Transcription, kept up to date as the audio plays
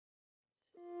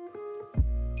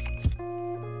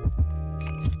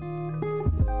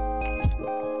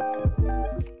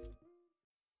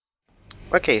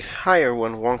Okay, hi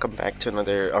everyone, welcome back to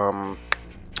another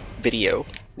video.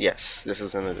 Yes, this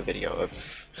is another video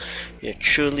of your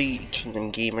truly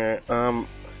Kingdom Gamer.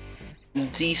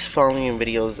 These following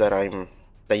videos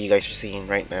that you guys are seeing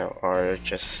right now are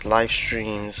just live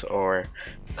streams or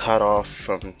cut off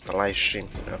from the live stream,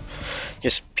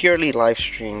 just purely live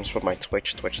streams from my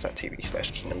Twitch,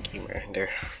 twitch.tv/Kingdom Gamer.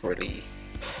 They're really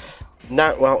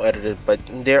not well edited, but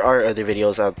there are other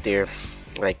videos out there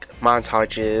like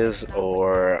montages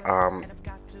or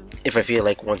if I feel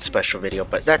like one special video,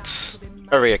 but that's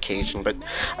a rare occasion. But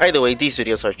either way, these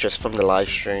videos are just from the live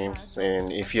streams,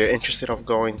 and if you're interested of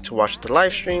going to watch the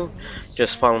live stream,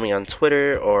 just follow me on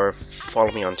Twitter or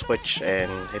follow me on Twitch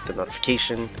and hit the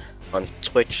notification on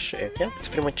Twitch, and yeah, that's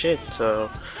pretty much it.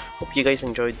 So hope you guys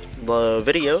enjoyed the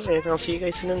video, and I'll see you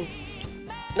guys in the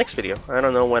next video. I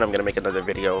don't know when I'm gonna make another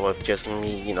video of just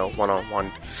me,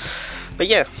 one-on-one. But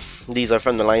yeah, these are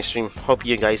from the live stream. Hope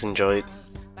you guys enjoyed.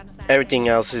 Everything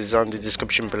else is on the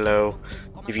description below.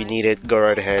 If you need it, go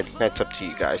right ahead. That's up to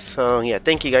you guys. So yeah,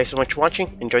 thank you guys so much for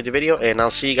watching. Enjoy the video, and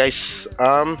I'll see you guys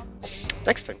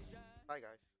next time. Bye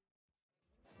guys.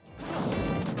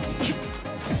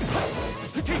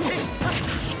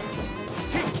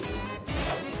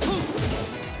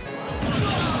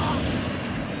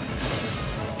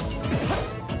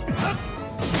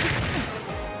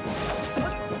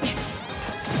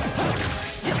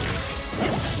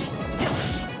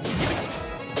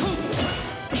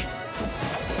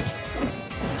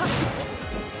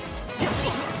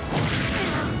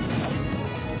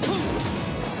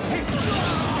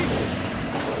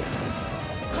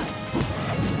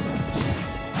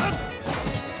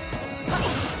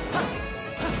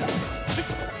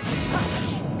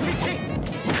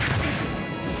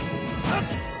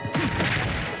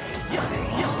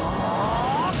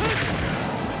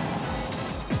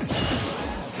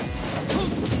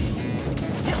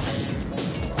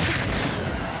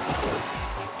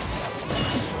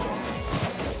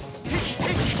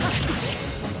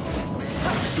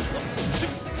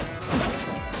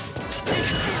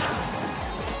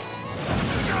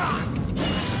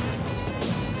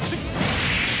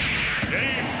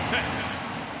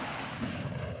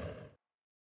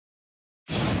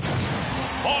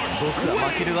 僕は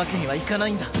負けるわけにはいかな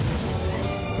いんだ。